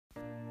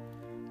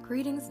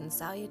Greetings and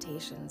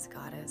salutations,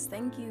 Goddess.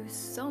 Thank you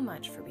so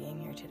much for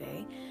being here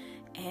today.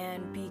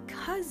 And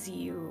because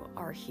you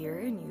are here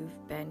and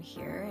you've been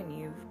here and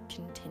you've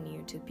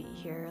continued to be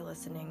here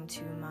listening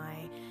to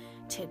my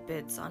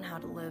tidbits on how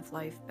to live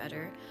life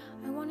better,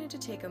 I wanted to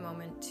take a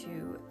moment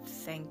to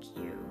thank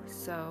you.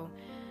 So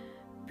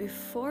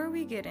before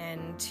we get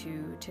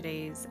into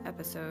today's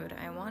episode,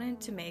 I wanted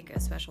to make a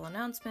special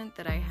announcement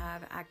that I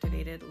have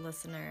activated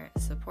listener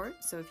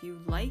support. So if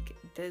you like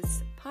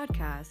this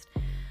podcast,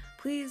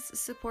 please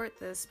support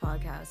this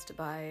podcast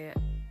by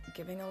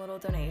giving a little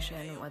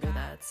donation, whether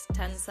that's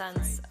 10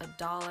 cents,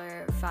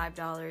 $1,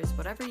 $5,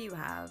 whatever you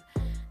have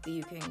that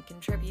you can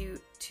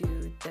contribute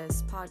to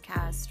this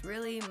podcast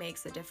really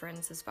makes a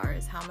difference as far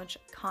as how much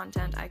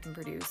content I can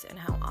produce and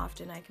how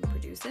often I can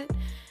produce it,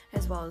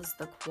 as well as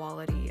the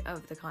quality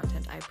of the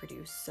content I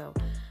produce. So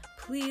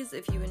please,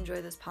 if you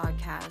enjoy this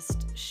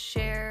podcast,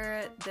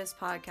 share this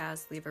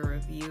podcast, leave a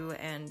review,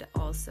 and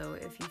also,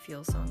 if you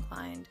feel so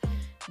inclined,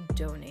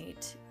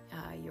 donate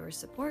your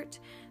support,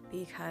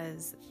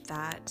 because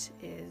that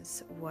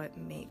is what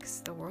makes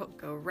the world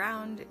go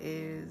round,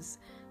 is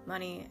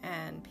money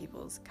and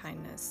people's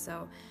kindness.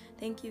 So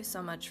thank you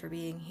so much for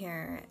being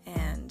here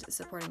and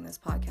supporting this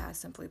podcast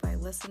simply by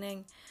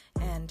listening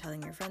and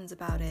telling your friends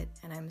about it.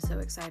 And I'm so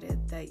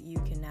excited that you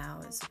can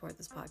now support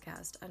this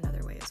podcast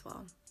another way as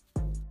well.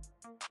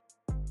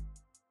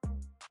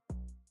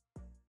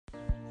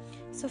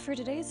 So for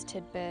today's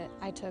tidbit,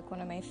 I took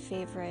one of my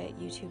favorite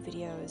YouTube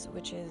videos,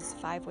 which is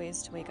 5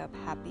 ways to wake up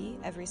happy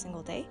every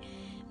single day,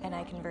 and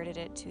I converted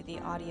it to the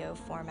audio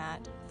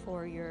format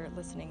for your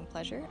listening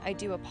pleasure. I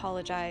do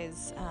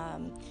apologize.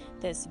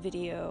 This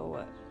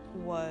video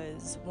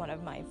was one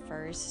of my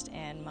first,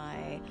 and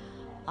my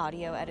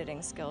audio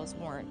editing skills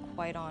weren't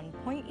quite on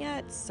point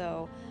yet,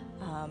 so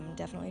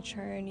definitely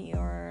turn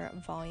your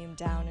volume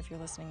down if you're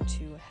listening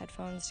to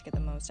headphones to get the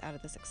most out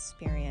of this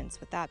experience.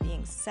 With that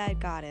being said,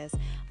 Goddess,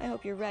 I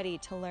hope you're ready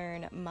to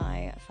learn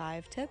my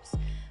 5 tips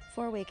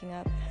for waking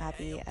up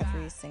happy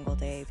every single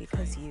day,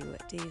 because you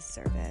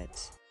deserve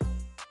it.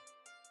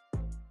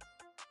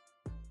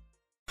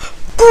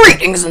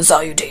 Greetings and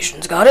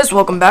salutations, Goddess.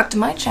 Welcome back to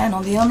my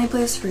channel, the only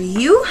place for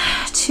you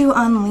to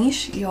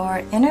unleash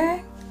your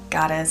inner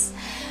goddess.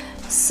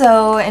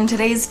 So in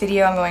today's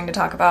video, I'm going to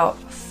talk about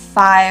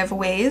 5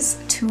 ways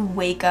to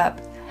wake up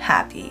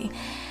happy,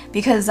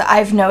 because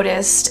I've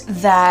noticed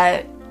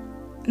that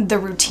the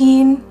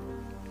routine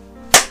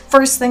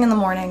first thing in the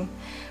morning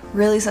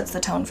really sets the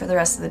tone for the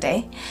rest of the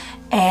day.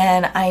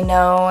 And I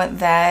know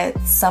that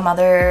some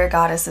other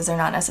goddesses are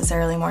not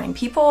necessarily morning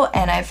people,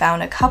 and I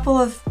found a couple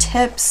of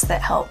tips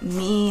that help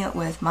me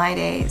with my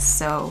days,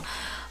 so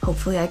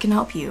hopefully I can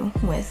help you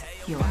with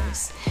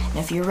yours. And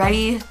if you're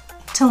ready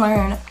to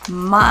learn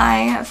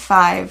my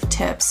 5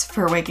 tips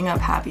for waking up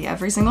happy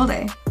every single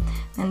day,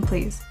 then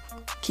please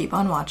keep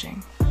on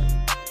watching.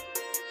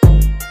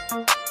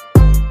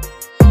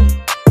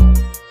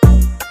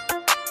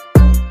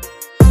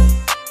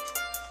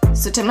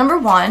 So tip number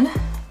 1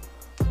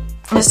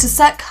 is to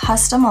set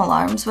custom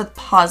alarms with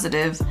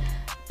positive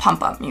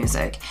pump-up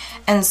music.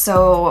 And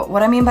so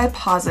what I mean by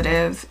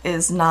positive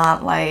is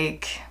not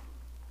like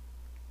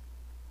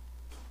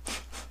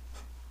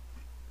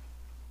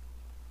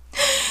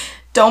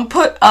don't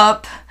put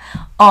up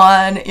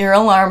on your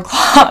alarm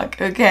clock,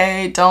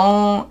 okay?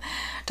 Don't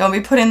be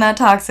putting that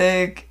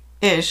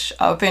toxic-ish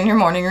up in your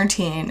morning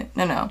routine.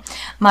 No.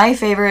 My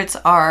favorites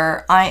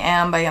are I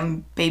Am by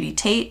Baby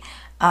Tate,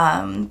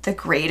 The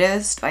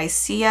Greatest by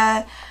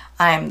Sia,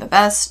 I'm the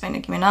Best by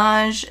Nicki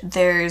Minaj.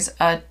 There's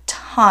a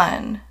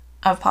ton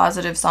of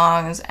positive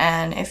songs,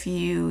 and if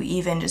you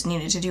even just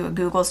needed to do a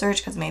Google search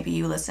because maybe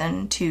you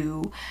listen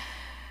to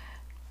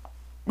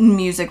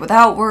music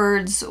without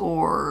words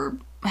or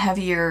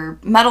heavier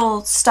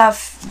metal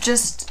stuff,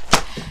 just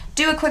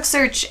do a quick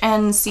search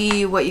and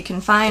see what you can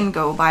find.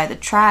 Go buy the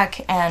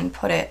track and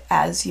put it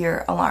as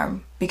your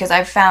alarm, because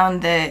I've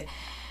found that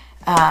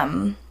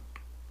I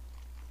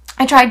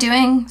tried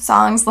doing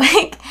songs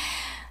like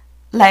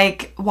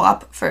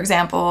WAP, for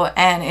example,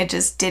 and it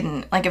just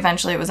didn't, like,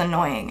 eventually it was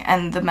annoying,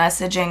 and the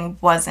messaging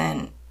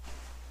wasn't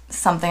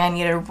something I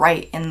needed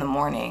right in the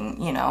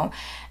morning, you know.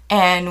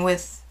 And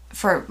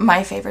for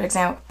my favorite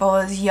example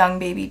is Young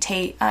Baby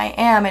Tate, I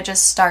Am. It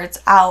just starts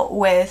out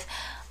with,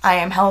 I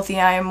am healthy,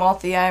 I am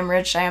wealthy, I am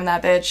rich, I am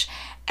that bitch.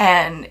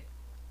 And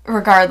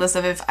regardless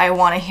of if I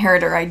want to hear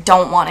it or I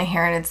don't want to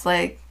hear it, it's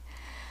like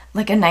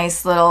a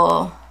nice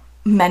little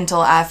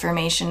mental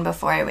affirmation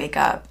before I wake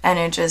up. And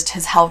it just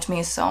has helped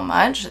me so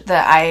much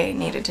that I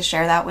needed to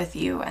share that with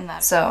you.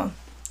 So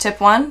tip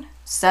 1,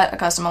 set a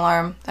custom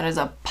alarm that is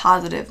a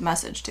positive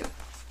message to.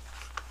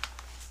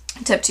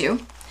 Tip 2,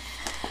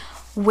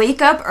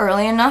 wake up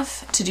early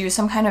enough to do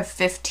some kind of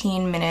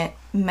 15-minute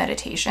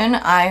meditation.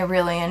 I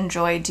really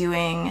enjoy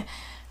doing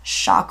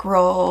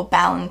chakra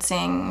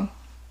balancing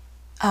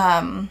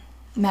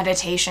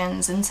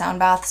meditations and sound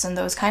baths and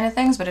those kind of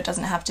things, but it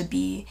doesn't have to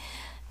be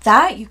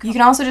that. You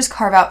can also just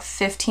carve out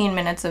 15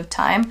 minutes of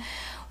time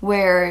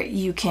where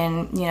you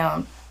can,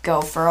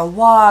 Go for a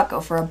walk,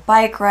 go for a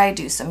bike ride,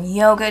 do some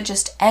yoga,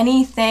 just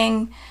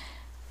anything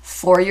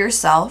for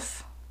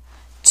yourself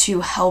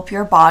to help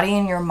your body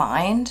and your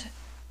mind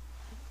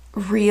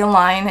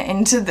realign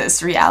into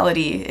this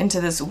reality, into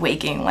this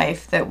waking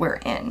life that we're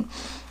in.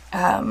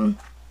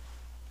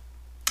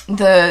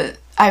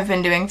 I've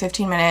been doing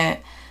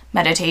 15-minute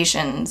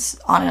meditations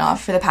on and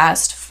off for the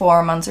past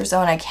 4 months or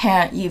so, and I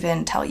can't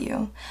even tell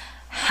you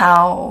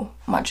how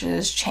much it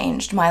has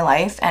changed my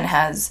life and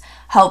has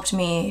helped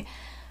me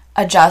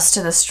adjust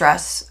to the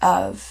stress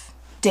of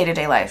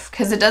day-to-day life.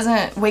 Because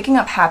waking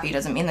up happy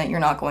doesn't mean that you're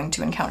not going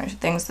to encounter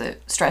things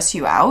that stress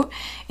you out.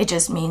 It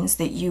just means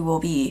that you will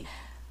be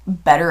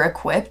better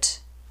equipped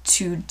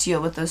to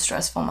deal with those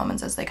stressful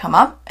moments as they come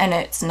up, and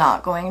it's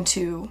not going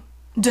to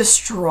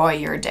destroy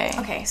your day.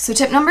 Okay, so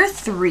tip number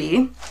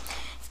 3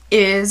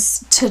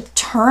 is to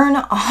turn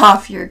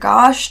off your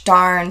gosh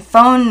darn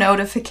phone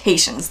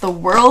notifications. The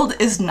world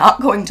is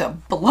not going to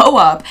blow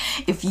up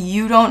if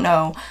you don't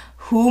know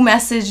who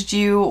messaged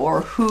you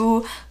or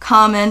who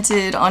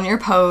commented on your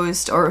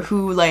post or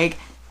who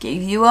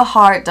gave you a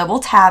heart, double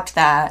tapped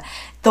that.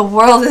 The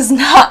world is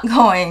not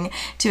going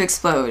to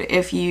explode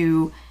if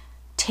you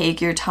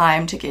take your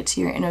time to get to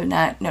your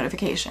internet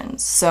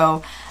notifications.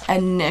 So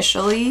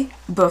initially,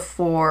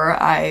 before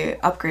I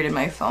upgraded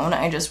my phone,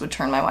 I just would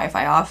turn my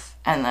Wi-Fi off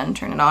and then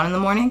turn it on in the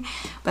morning.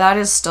 But that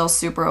is still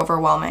super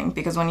overwhelming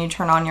because when you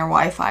turn on your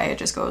Wi-Fi, it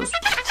just goes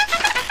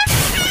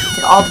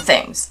with all the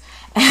things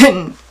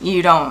and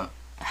you don't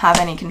have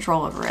any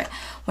control over it.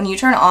 When you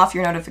turn off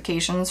your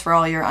notifications for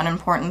all your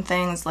unimportant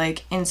things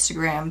like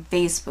Instagram,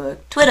 Facebook,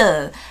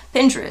 Twitter,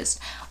 Pinterest,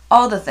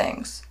 all the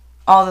things,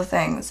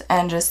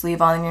 and just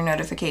leave on your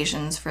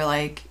notifications for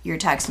your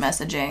text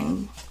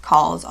messaging,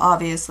 calls,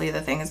 obviously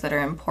the things that are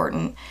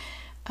important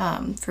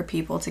for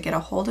people to get a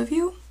hold of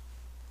you.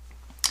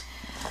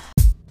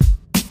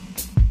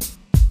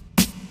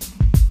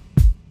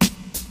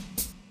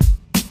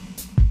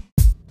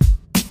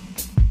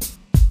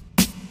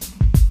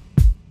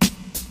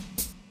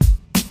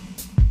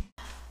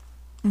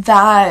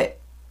 That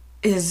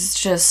is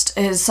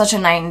such a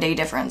night and day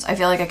difference. I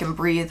feel like I can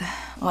breathe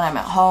when I'm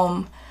at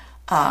home,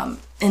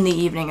 in the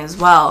evening as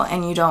well,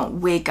 and you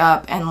don't wake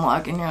up and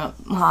look and you're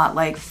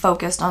not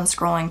focused on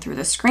scrolling through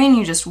the screen.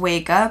 You just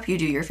wake up, you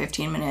do your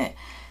 15-minute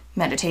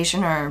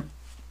meditation or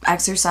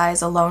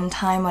exercise, alone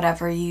time,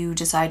 whatever you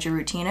decide your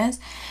routine is.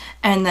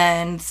 And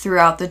then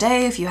throughout the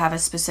day, if you have a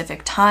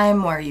specific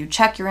time where you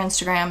check your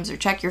Instagrams or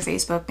check your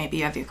Facebook, maybe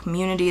you have your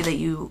community that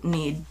you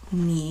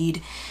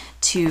need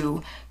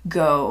to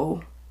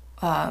go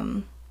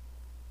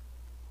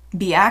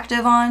be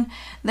active on,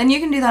 then you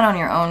can do that on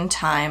your own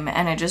time,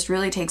 and it just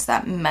really takes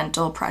that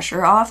mental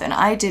pressure off. And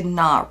I did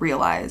not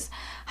realize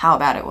how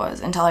bad it was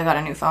until I got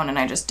a new phone and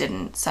I just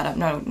didn't set up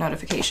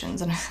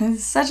notifications, and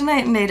it's such a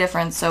night and day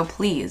difference. So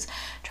please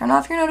turn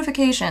off your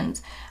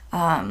notifications.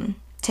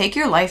 Take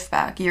your life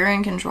back. You're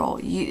in control.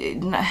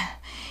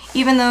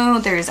 Even though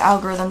there's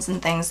algorithms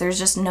and things, there's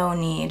just no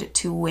need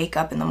to wake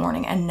up in the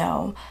morning and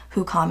know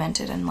who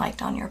commented and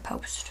liked on your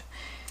post.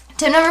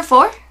 Tip number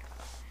 4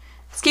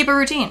 is keep a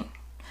routine.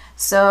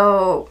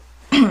 So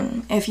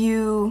if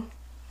you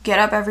get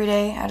up every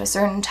day at a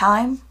certain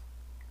time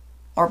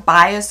or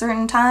by a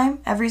certain time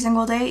every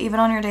single day, even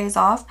on your days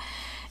off,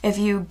 if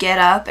you get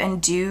up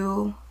and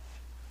do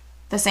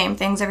the same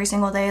things every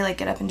single day, like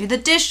get up and do the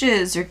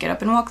dishes or get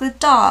up and walk the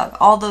dog,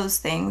 all those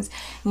things,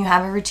 and you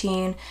have a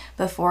routine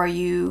before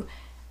you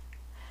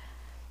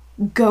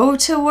go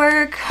to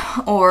work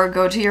or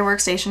go to your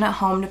workstation at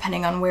home,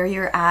 depending on where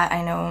you're at.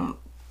 I know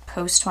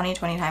post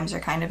 2020 times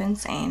are kind of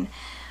insane.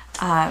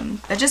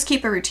 But just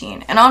keep a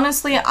routine. And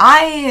honestly,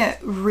 I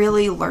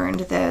really learned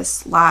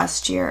this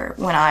last year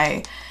when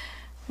I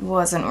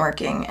wasn't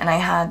working and I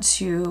had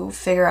to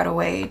figure out a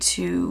way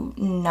to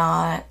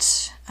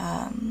not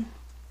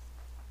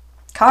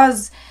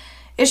cause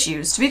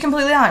issues, to be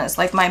completely honest.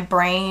 My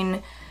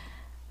brain,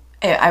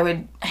 I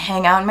would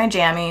hang out in my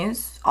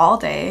jammies all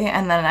day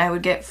and then I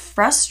would get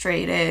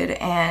frustrated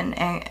and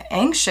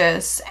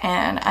anxious,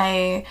 and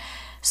I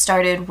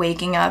started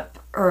waking up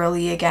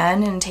early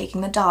again and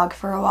taking the dog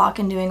for a walk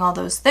and doing all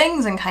those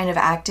things and kind of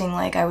acting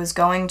like I was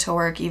going to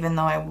work even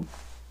though I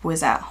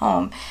was at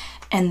home.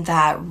 And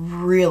that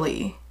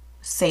really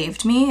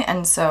saved me.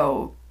 And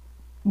so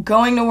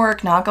going to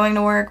work, not going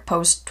to work,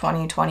 post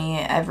 2020,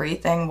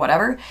 everything,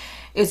 whatever,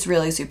 it's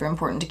really super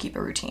important to keep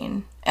a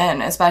routine.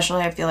 And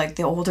especially I feel like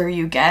the older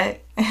you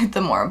get,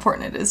 the more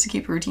important it is to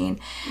keep a routine.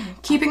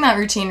 Mm-hmm. Keeping that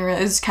routine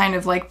is kind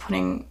of like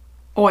putting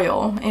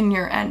oil in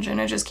your engine.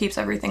 It just keeps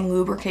everything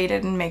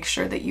lubricated and makes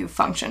sure that you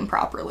function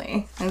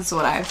properly. That's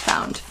what I've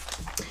found.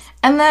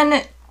 And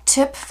then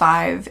tip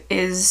 5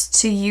 is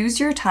to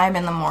use your time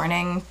in the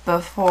morning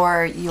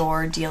before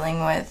you're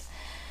dealing with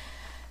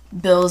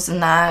bills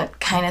and that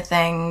kind of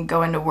thing,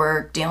 going to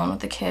work, dealing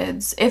with the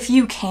kids. If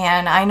you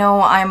can, I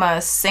know I'm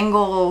a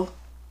single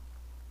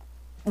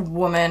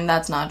woman.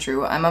 That's not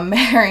true. I'm a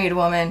married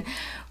woman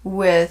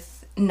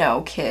with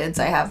no kids.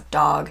 I have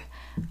dog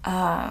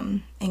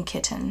in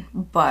Kitten,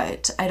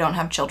 but I don't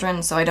have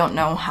children, so I don't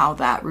know how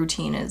that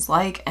routine is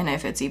like and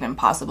if it's even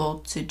possible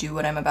to do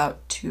what I'm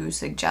about to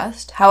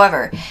suggest.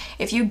 However,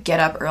 if you get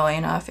up early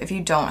enough, if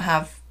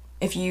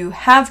you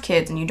have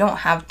kids and you don't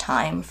have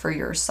time for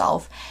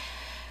yourself,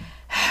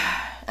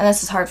 and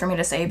this is hard for me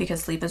to say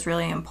because sleep is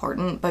really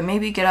important, but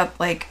maybe get up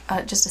like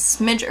just a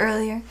smidge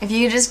earlier. If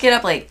you just get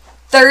up like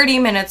 30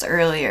 minutes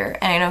earlier,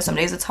 and I know some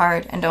days it's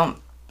hard, and don't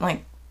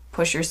like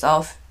push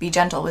yourself, be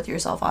gentle with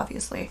yourself,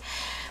 obviously.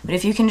 But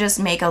if you can just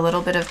make a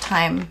little bit of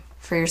time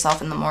for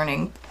yourself in the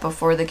morning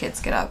before the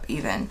kids get up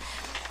even,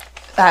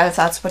 if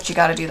that's what you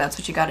got to do, that's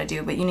what you got to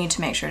do. But you need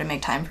to make sure to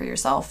make time for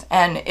yourself.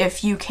 And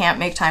if you can't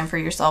make time for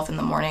yourself in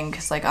the morning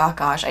because like, oh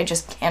gosh, I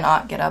just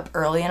cannot get up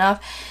early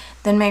enough,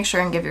 then make sure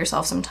and give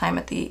yourself some time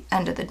at the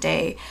end of the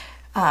day,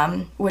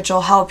 which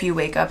will help you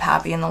wake up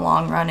happy in the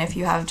long run if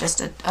you have just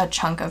a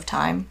chunk of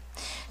time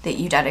that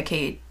you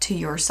dedicate to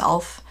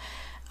yourself.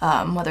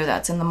 Whether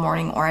that's in the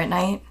morning or at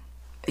night,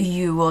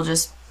 you will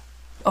just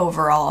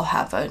overall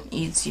have an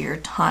easier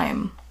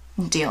time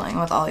dealing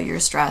with all your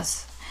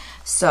stress.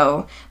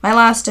 So my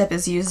last tip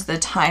is use the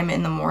time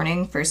in the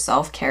morning for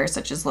self-care,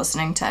 such as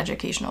listening to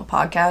educational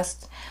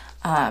podcasts,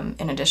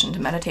 in addition to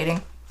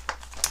meditating.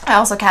 I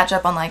also catch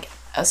up on like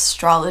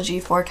astrology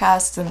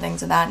forecasts and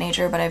things of that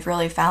nature, but I've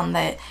really found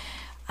that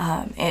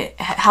it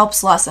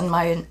helps lessen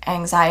my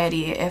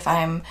anxiety if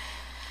I'm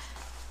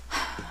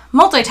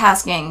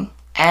multitasking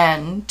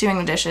and doing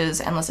the dishes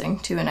and listening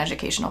to an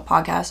educational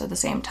podcast at the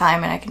same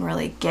time, and I can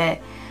really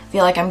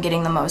feel like I'm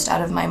getting the most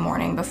out of my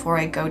morning before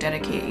I go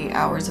dedicate 8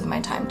 hours of my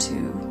time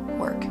to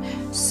work.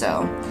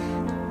 So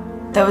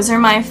those are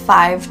my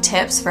 5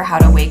 tips for how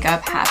to wake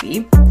up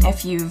happy.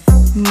 If you've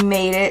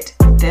made it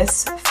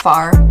this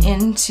far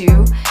into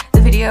the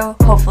video,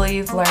 hopefully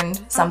you've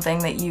learned something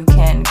that you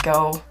can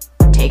go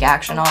take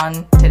action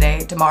on today,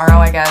 tomorrow,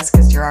 I guess,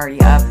 because you're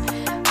already up.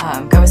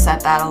 Go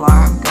set that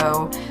alarm,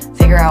 go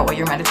figure out what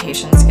your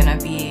meditation's gonna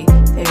be,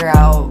 figure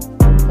out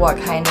what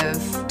kind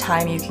of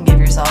time you can give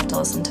yourself to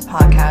listen to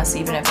podcasts,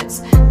 even if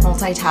it's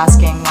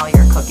multitasking while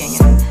you're cooking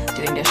and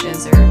doing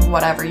dishes or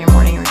whatever your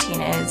morning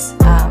routine is.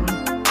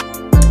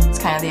 It's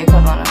kind of the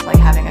equivalent of like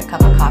having a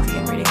cup of coffee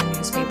and reading a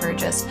newspaper.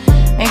 Just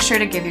make sure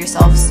to give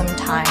yourself some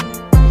time,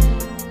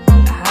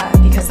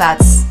 because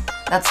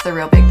that's the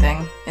real big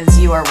thing, is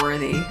you are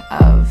worthy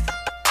of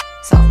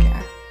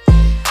self-care.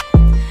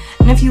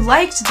 And if you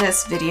liked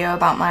this video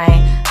about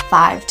my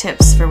 5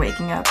 tips for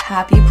waking up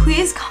happy,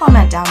 please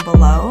comment down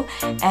below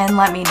and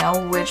let me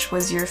know which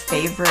was your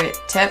favorite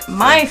tip.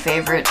 My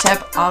favorite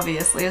tip,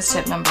 obviously, is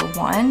tip number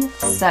 1,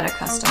 set a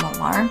custom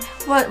alarm.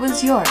 What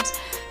was yours?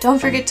 Don't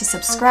forget to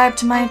subscribe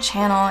to my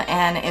channel,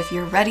 and if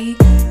you're ready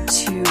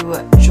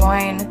to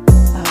join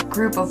a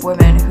group of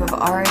women who have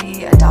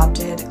already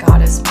adopted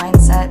Goddess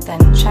Mindset, then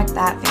check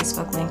that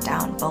Facebook link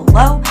down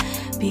below,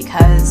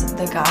 because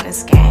the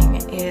Goddess Gang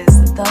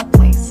is the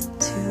place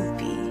to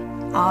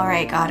be.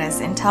 Alright, Goddess,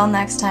 until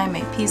next time,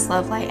 may peace,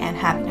 love, light, and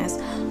happiness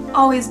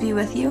always be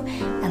with you,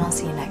 and I'll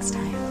see you next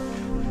time.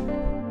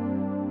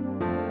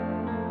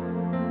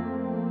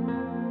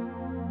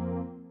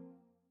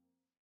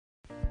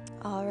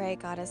 Alright,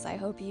 Goddess, I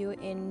hope you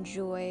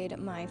enjoyed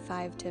my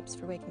 5 tips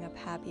for waking up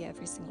happy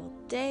every single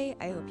day.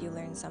 I hope you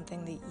learned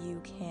something that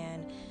you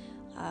can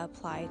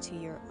apply to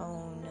your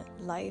own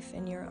life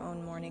and your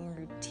own morning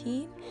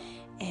routine.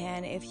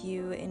 And if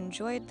you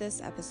enjoyed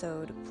this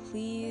episode,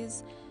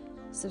 please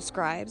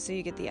subscribe so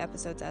you get the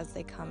episodes as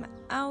they come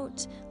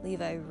out. Leave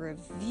a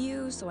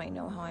review so I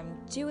know how I'm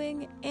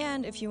doing.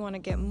 And if you want to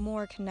get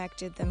more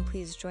connected, then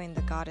please join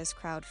the Goddess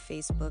Crowd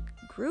Facebook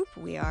group.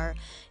 We are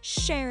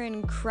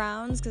sharing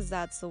crowns because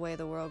that's the way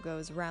the world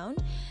goes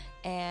round.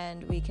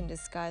 And we can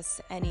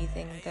discuss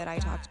anything that I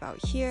talked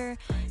about here,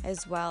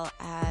 as well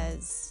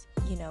as,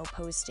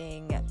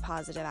 posting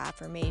positive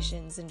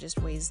affirmations and just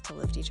ways to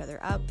lift each other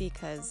up,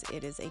 because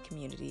it is a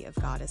community of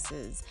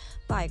goddesses,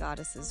 by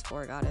goddesses,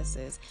 for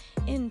goddesses.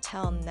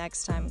 Until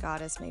next time,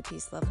 Goddess, may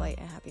peace, love, light,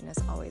 and happiness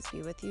always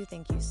be with you.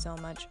 Thank you so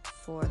much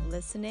for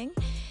listening.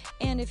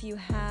 And if you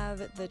have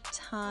the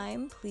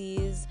time,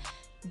 please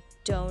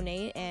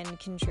donate and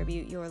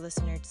contribute your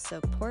listener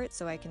support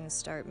so I can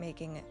start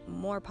making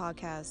more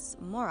podcasts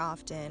more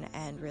often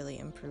and really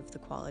improve the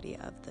quality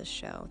of the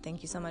show.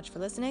 Thank you so much for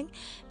listening,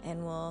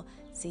 and we'll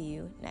see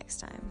you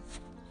next time.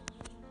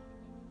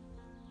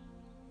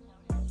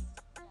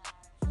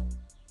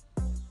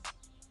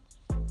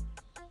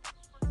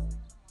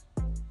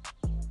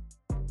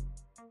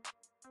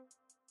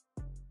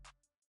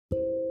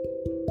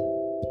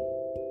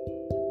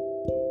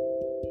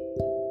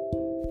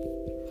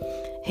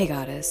 Hey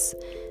Goddess,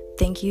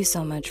 thank you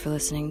so much for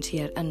listening to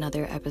yet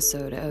another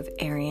episode of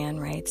Ariane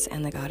Writes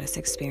and the Goddess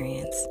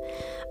Experience.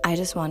 I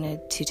just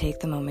wanted to take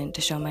the moment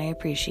to show my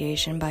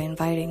appreciation by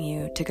inviting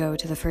you to go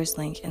to the first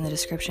link in the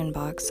description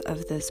box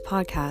of this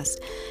podcast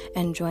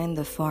and join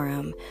the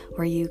forum,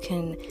 where you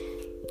can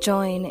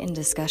join in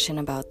discussion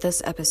about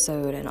this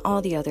episode and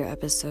all the other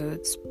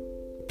episodes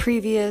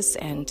previous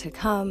and to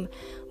come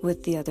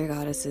with the other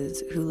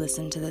goddesses who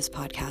listen to this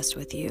podcast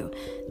with you.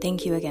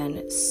 Thank you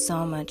again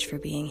so much for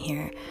being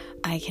here.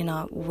 I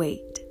cannot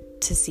wait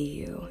to see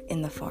you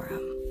in the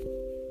forum.